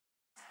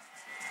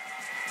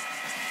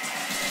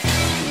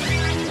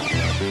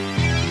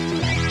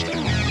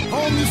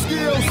your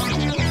skills.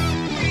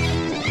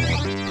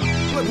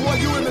 Look, boy,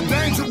 you in the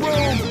danger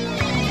room.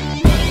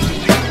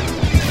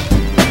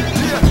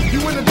 Yeah, you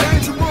in the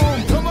danger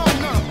room. Come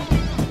on now.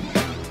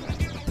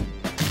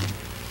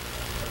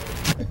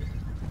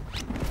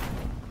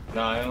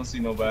 Nah, I don't see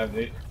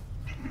nobody.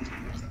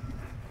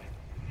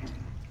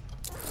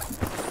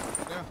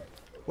 Yeah.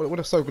 What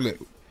a circle at?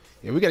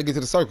 Yeah, we gotta get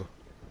to the circle.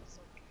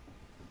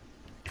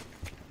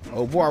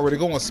 Oh boy, already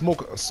going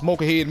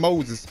Smokerhead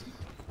Moses.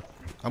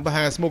 I'm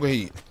behind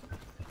Smokerhead.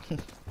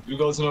 You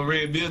go to the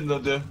red building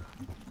up there.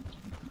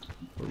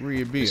 Red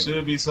There beard.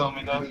 should be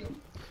something in there.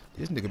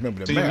 This nigga remember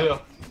the To your map.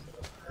 left.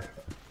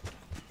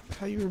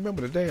 How you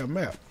remember the damn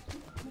map?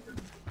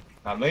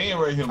 I land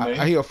right here, man.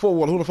 I hear a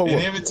 4-wheeler. Who the 4-wheeler?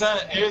 And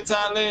every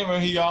time land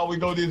right here, always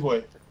go this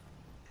way.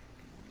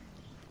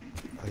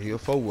 I hear a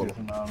 4-wheeler.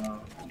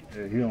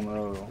 Yeah, he on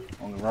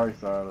the right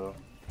side of.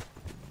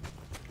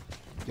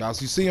 Y'all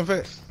see him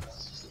fat?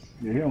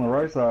 Yeah, he on the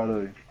right side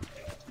of you.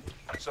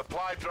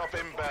 Supply drop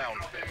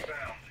inbound.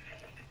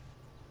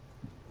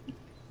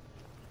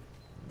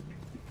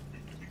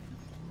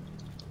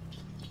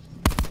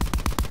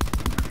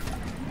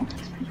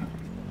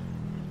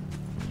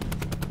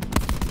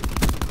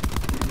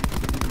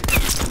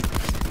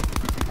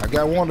 I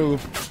got one of them.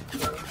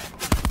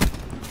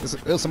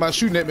 There's somebody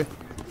shooting at me.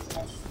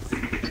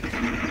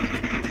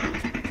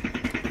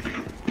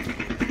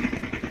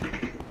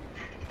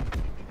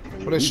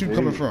 Where that shoot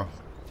coming from?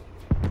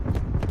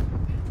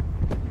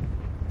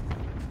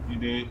 You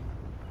did.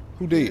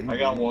 Who did? I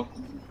got one.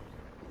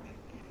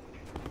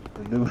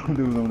 The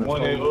dude on the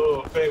One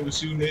that Fat was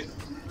shooting it.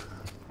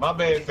 My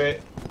bad,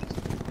 Fat.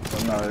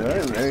 Oh, no,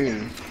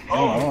 hey.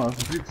 Oh,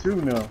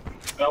 shooting now.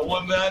 Got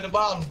one behind the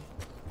bottom.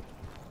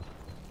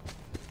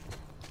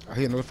 I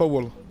hear another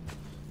 4-wheeler.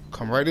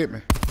 Come right at me.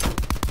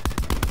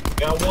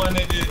 Got one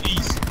at the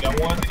east. Got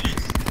one at the east.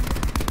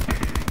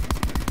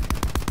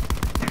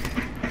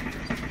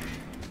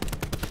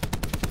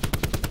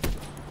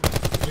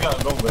 We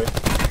gotta go, man.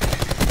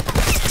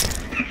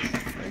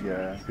 Hey,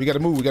 guy. We gotta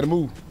move. We gotta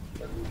move.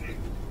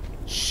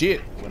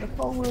 Shit. Where the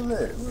phone was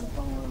at?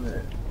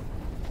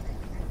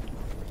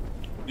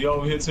 You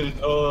over here to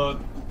the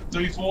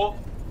 3-4?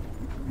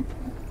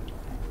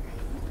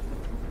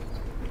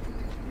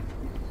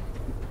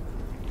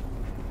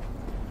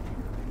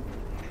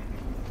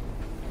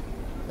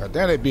 God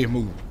damn, that bitch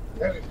moving.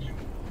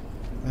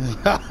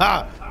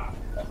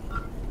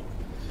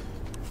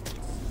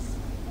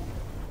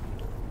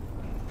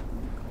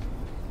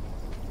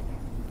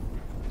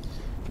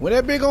 When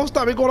that bitch gonna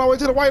stop, it going all the way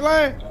to the white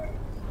line?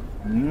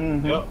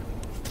 Mm-hmm. Yep.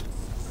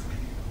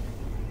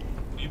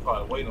 You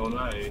probably waiting on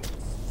that, eh?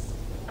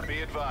 Be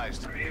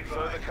advised.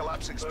 Further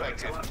collapse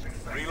expected.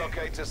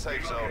 Relocate to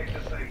safe zone.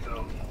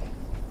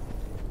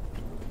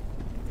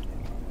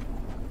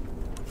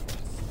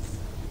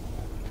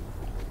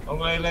 I'm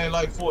gonna land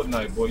like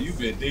Fortnite, boy. You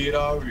been dead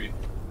already.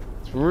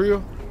 For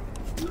real?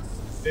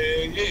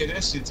 Yeah,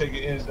 that shit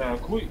taking ends down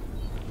quick.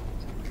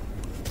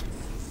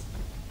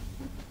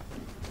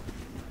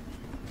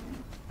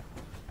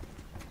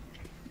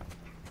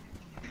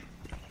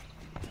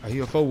 I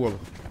hear a 4-wheeler.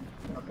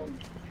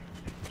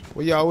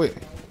 Where y'all at?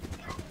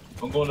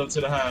 I'm going up to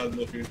the highs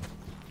up here.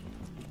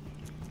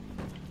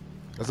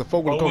 There's a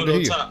 4-wheeler coming Over to the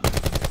the hill. top.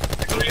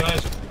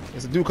 300.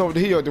 There's a dude coming to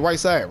the hill at the right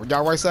side.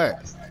 Y'all right side.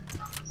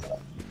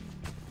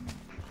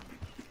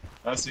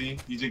 I see.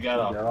 He just got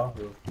off. Y'all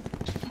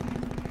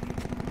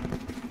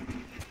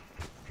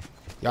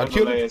That's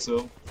killed the him? last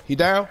one. He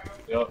down?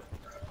 Yep.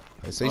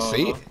 They say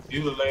see it. He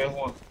was the last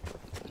one.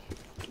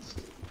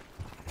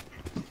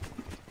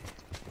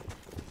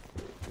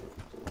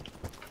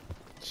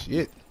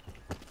 Shit.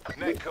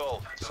 Net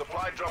call.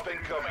 Supply drop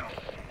incoming.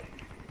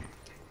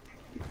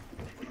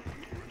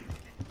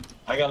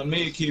 I got a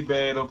med kit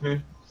bag up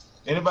here.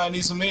 Anybody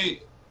need some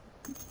med?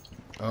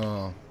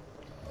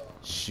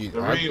 Shit.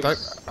 The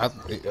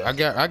I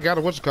got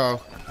a what you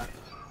call?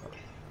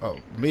 Oh,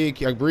 me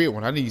I bread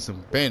one. I need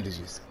some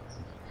bandages.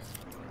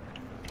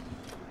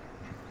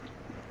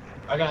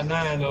 I got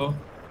 9 though.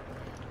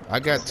 I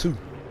got 2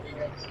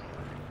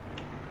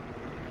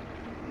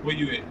 Where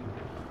you at?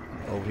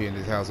 over here in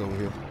this house over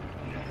here.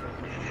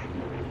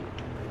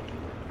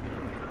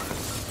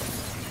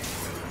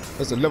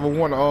 That's a level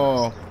 1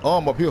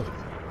 arm up here.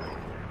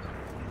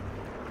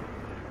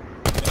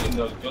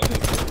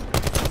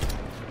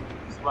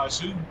 Somebody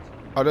shooting?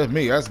 Oh, that's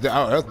me. That's that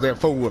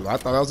 4-wheeler. I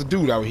thought that was a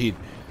dude out here.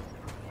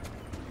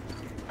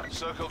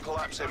 Circle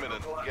collapse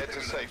imminent. Get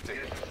to safety.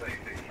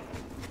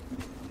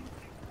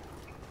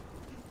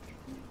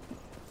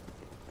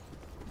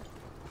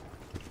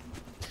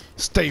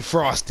 Stay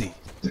frosty.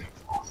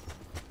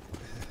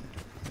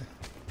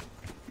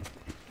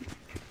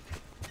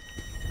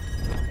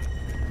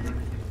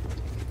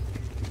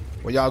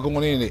 Where y'all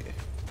going in it?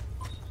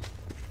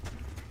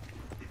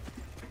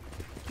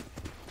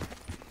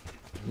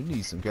 We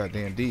need some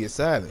goddamn dead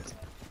silence.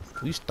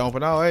 We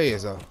stomping our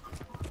ass off.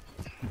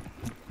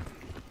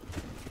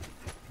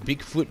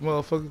 Bigfoot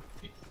motherfucker.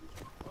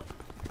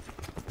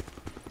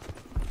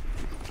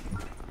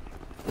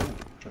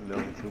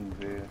 Level 2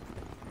 there.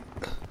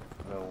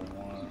 Level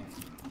 1.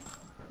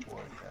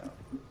 Workout.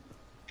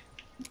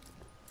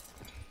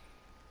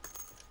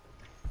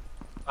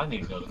 I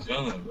need another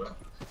gun, bro.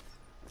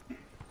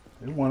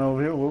 There's one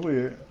over here. Where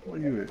we at? Where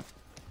you at?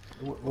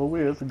 Where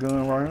we at? It's a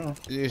gun right now.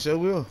 Yeah, sure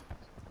will.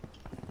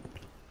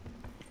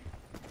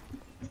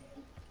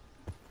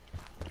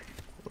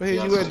 Where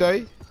Yeah, you at,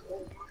 Dave?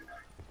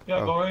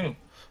 Yeah, go in.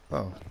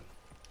 Oh.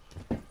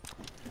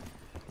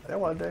 That's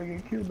why they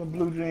get cute in the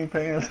blue jean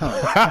pants on.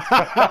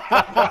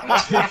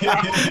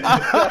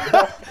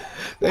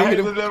 They hit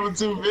the level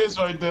 2 bitch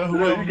right there.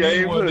 Whoever You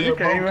need one, you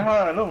can't even they'll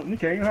hide them. You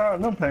can't even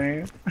hide them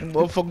pants.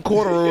 Motherfucking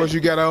corduroys you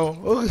got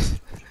on.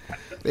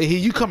 They hear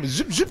you coming.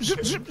 Zip, zip,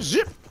 zip, zip,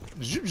 zip,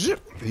 zip,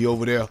 zip. He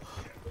over there.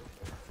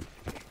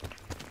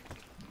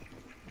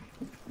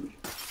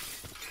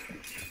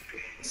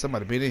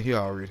 Somebody been in here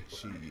already.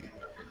 Shit.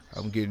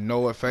 I'm getting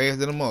nowhere fast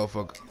than a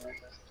motherfucker.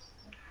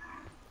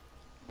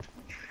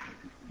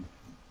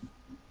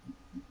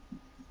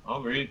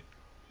 I'm ready.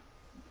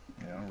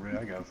 Yeah, I'm ready.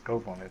 I got a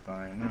scope on that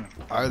thing now.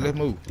 Alright, let's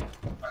move.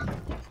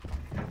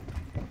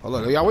 Hold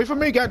on, y'all wait for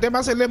me, goddamn.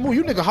 I said let's move.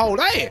 You nigga hold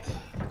that.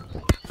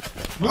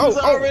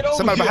 Oh,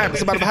 somebody behind me,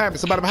 somebody behind me,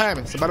 somebody behind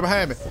me, somebody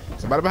behind me,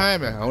 somebody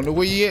behind me. I don't know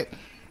where you at.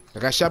 I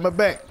got shot in my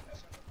back.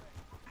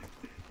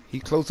 He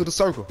close to the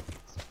circle.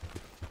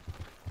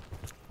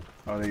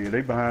 Oh, yeah,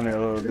 they behind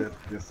the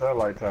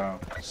satellite tower.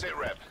 Sit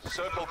rep.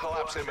 Circle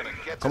collapse imminent.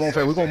 Get to Come on,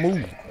 fam, we gonna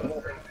move.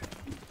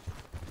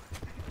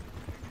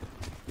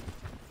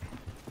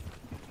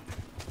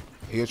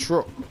 Here,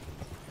 truck.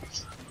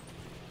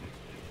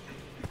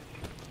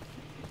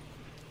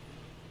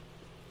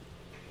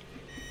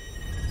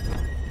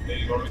 There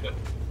you go, right there.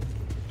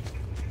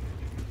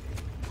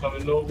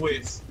 Coming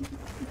northwest.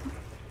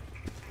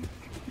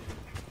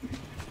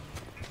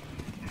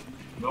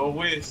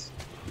 Northwest.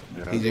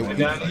 Yeah, He just- And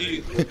down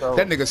here.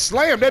 That nigga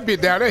slammed that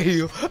bitch down that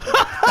hill.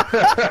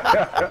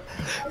 That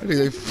nigga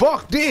say,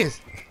 fuck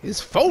this.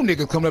 It's 4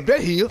 niggas coming up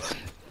that hill.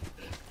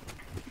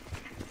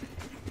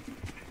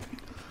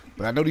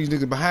 But I know these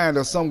niggas behind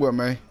us somewhere,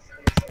 man.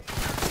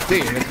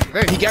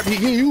 There, he got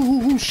me.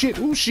 Ooh, shit,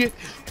 ooh, shit,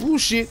 ooh,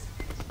 shit.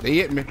 They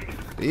hit me.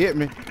 They hit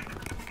me.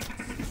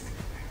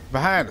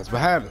 Behind us,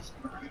 behind us.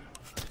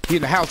 He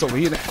in the house over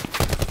here.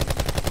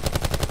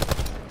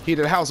 He in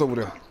the house over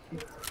there.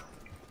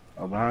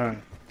 Oh,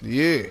 behind.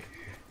 Yeah.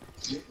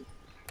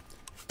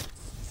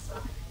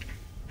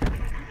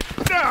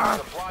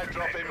 Supply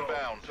drop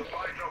inbound.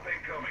 Supply drop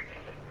incoming.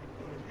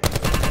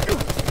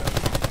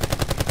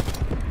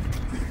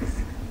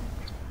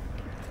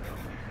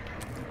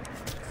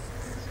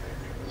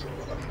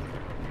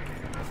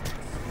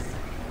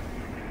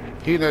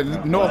 He in the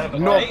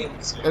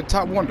north, at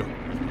top window.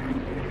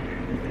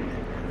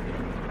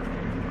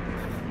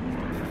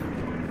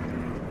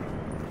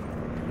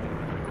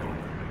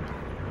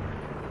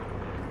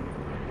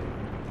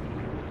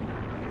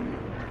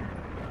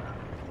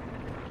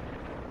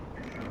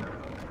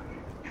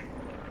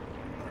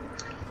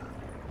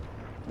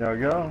 Y'all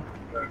go.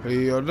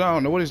 Hell, I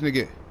don't know what this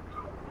nigga.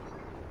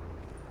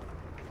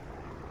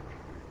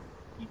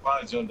 You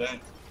probably jumped down.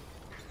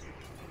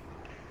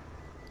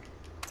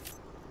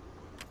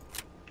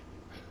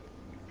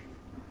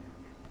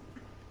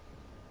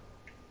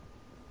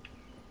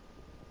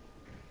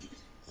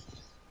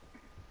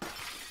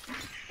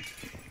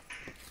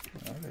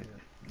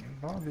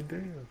 Probably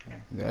dead.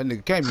 That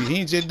nigga can't be. He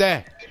ain't just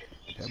died.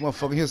 That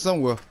motherfucker here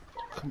somewhere.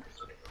 Come,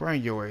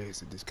 bring your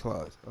ass in this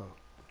closet. Oh.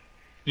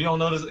 He don't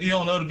know this. He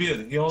don't know the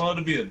building. He don't know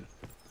the building.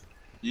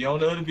 He don't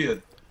know the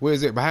building. Where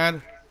is it?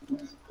 Behind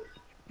him?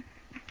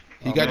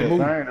 He got to move.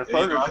 Dang, the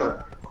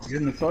circle. Get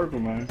in the circle,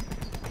 man.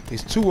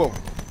 It's 2 of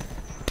them.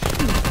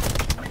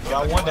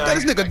 Got one down.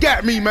 This nigga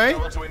got me, man.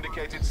 Go to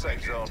indicated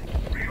safe zone.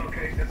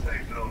 Relocate to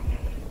safe zone.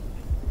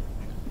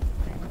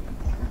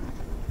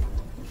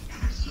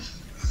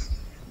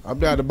 I'm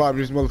down the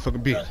bottom of this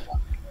motherfucking bitch.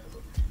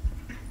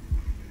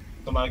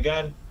 Somebody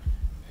got him.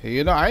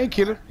 Hell no, I ain't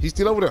kill him. He's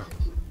still over there.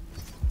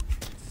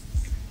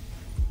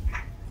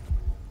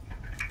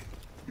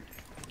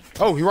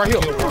 Oh, he right here.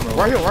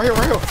 Right here, right here,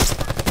 right here.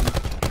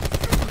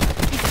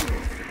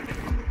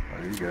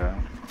 There you go.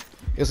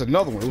 It's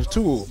another one. It was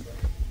 2 of them.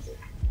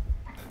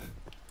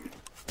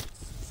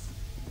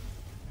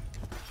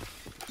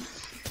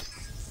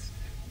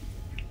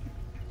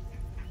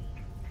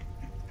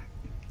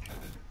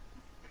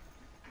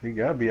 He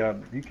gotta be out.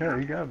 He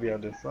gotta be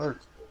out this circle.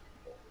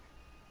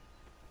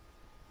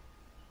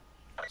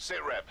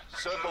 Sit rep.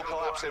 Circle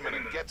collapse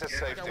imminent. Get to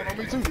safety. Got one on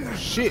me too.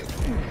 Shit.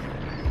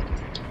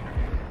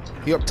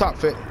 He up top,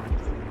 fat.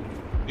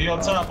 He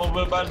on top over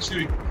there by the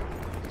tree.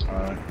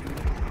 Alright.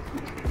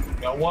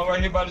 Got one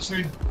right here by the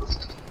tree.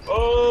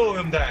 Oh,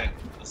 him dying.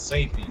 A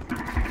safety.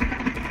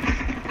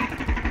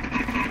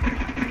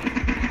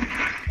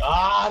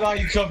 Ah, now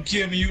you come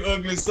kill me, you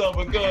ugly son of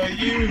a gun,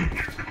 you.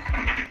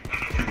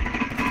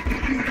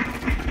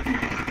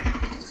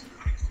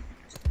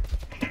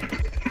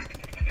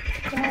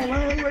 Come on,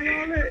 man, where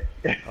y'all at?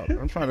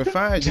 I'm trying to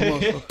find you,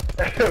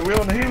 motherfucker. We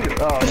on the hill.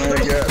 Oh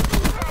man, yeah.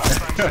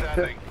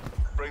 Outstanding.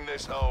 Bring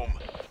this home.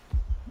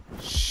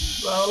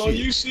 All on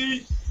you,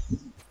 sheet.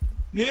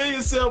 Heal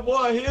yourself,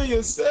 boy. Heal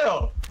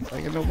yourself.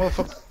 Ain't got no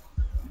motherfucker.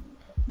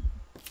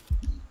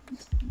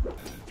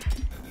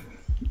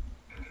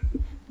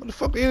 What the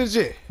fuck is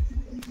it?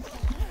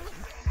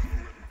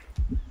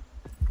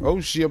 Oh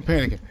shit, I'm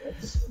panicking.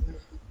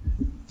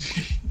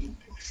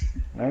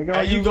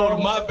 Hey, you go to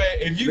my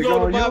bag. If you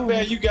go to my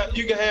bag, you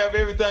can have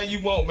everything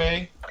you want,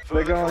 man.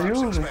 They gonna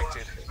use them.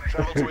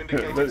 Travel to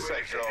indicated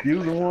safe zone.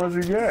 Use the ones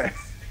you got.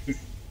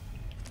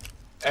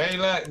 Ain't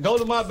like go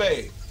to my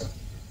bag.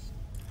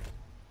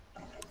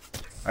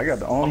 I got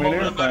the arm I'm and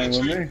over there by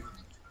everything the with me.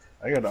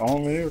 I got the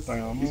arm and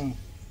everything on me.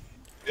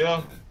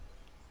 Yeah.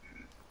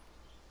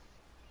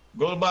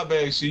 Go to my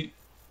bag, sheet.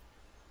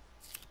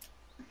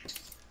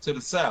 To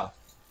the south.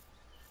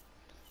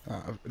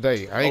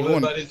 Dave, I ain't Over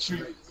going. by that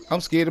tree.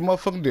 I'm scared of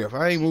motherfucking death.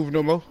 I ain't moving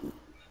no more.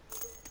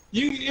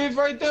 It's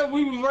right there.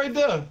 We was right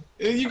there.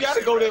 You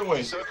gotta go that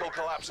way. Circle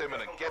collapse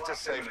imminent. Get to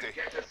safety.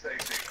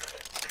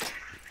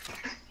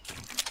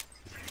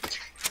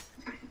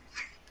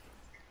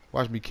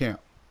 Watch me camp.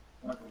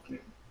 What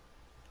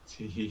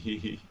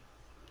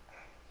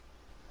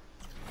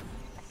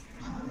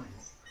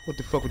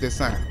the fuck with that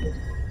sign?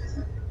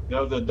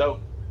 That was the dope.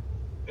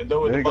 The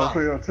dope at They the go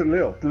bottom. to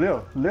the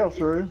left,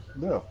 sir.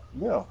 Left.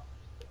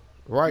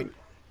 Right.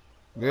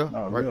 Yeah.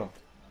 No, right. left.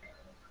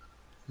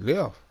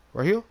 Left.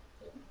 Right here.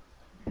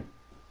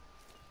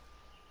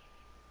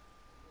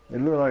 It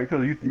look like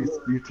because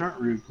you turn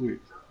real quick.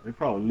 They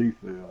probably leaf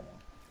there.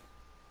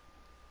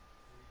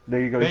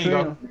 There you go. There you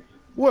go. See him?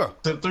 Where?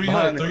 To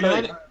Behind 300. the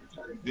 300?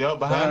 Yep,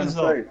 behind the the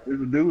zone. stage.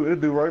 It's a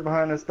dude right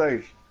behind the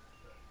station.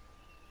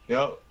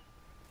 Yep.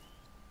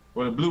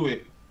 Where the blue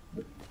it.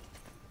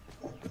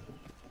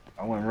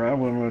 I went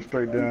run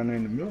straight down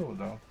in the middle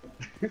though.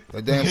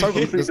 The damn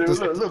circle.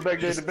 Look back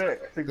there in the back.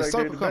 See back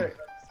there in the back.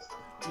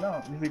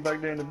 No, you see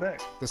back there in the back.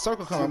 The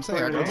circle come. I'm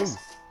saying I gotta move.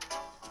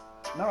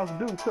 No,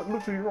 dude,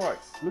 look to your right.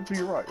 Look to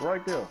your right,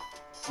 right there.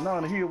 No,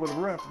 on the hill where the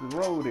ramp, the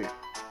road is.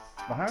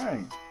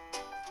 Behind.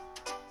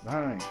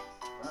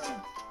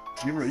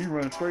 You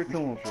run straight to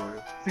him,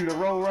 sir. See the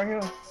road right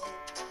here?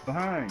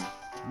 Behind.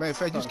 Man, in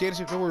fact, you scared of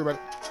shit. Don't worry about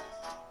it.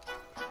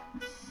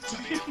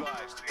 Be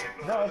advised.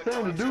 No, I'm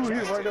telling the dude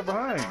here right there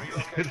behind.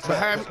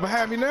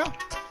 Behind me now?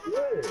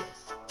 Yeah.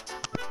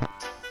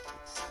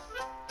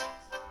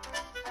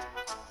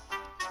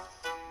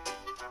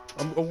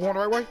 I'm going the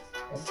right way?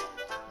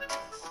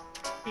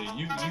 Yeah,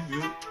 you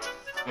good.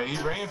 Yeah, he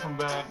ran from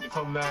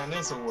down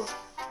there somewhere.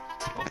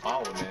 I'm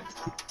following that.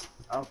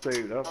 I'll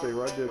stay right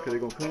there because they're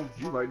going to come.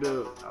 You right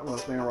there. I'm going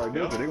to stand right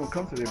there because they're going to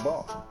come to their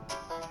ball.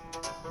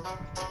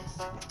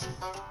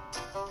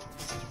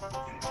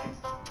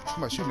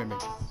 Somebody shooting at me.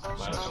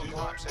 Circle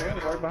collapse Stand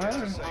imminent. right behind Get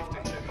to him. safety.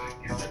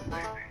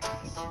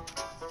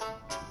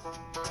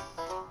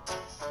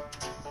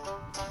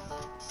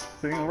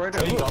 See him right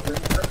there. There you Look. go.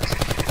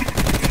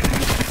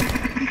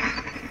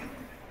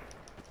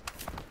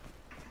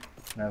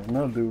 There's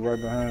another dude right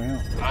behind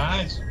him.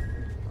 Nice.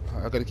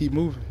 I gotta keep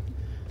moving.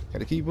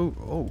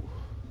 Oh.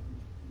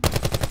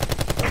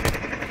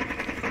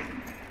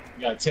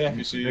 You got tap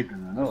your shit. That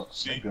gun up.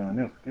 See? That gun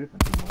is skipping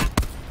too much.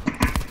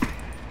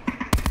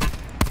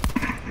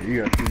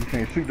 Yeah, you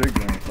can't shoot that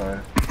gun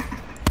fast.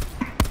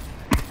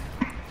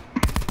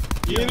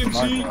 Get him,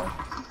 G.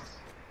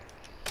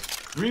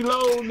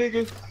 Reload,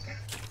 nigga.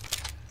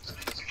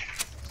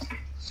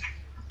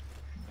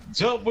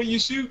 Jump when you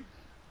shoot.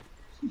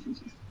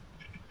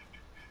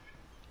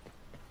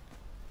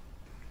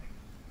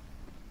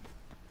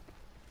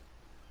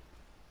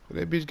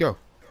 Where that bitch go?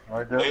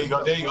 Right there. There you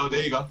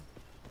go.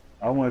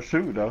 I want to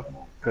shoot though,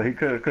 cause he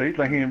think he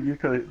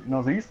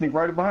so he sneak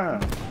right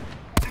behind him.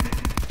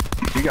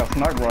 He got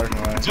sniper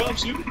rifle, man. Jump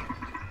shoot.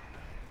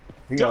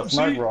 He got jump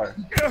sniper shoot.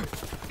 rifle.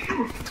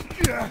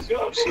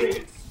 Jump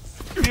shoot.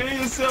 Heal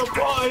yourself,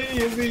 boy.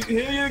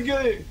 Heal you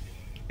again.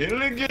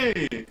 Heal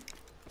again.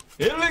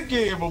 Heal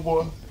again, my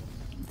boy.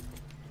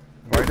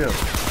 Right there.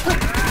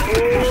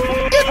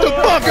 Get the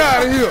fuck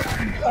out of here!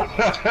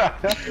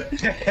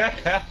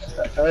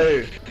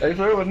 Hey, so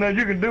there was nothing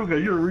you can do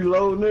because you're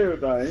reloading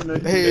everything.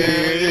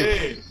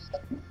 Hey.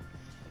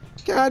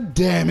 God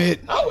damn it!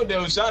 I would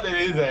never shot at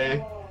his ass.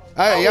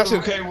 Hey, y'all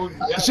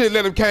That should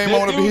let him came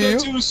on up dude here.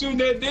 that you was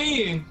shooting at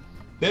then.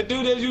 That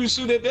dude that you was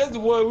shooting at, that's the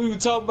one we were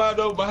talking about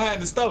over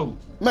behind the stove.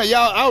 Man,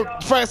 y'all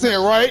out Frank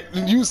saying right,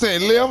 and you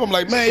saying left. I'm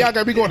like, man, y'all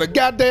gotta be going to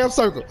goddamn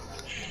circle.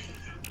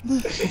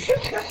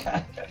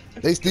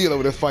 They still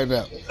over there fighting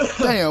out.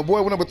 Damn,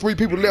 boy, when number 3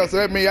 people left, so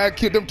that means I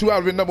killed them 2 out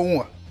of the number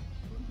 1.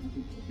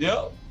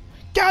 Yep.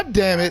 God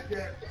damn it.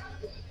 Yeah.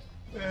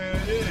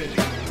 Yeah,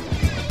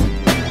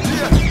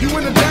 you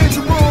in the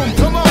danger room.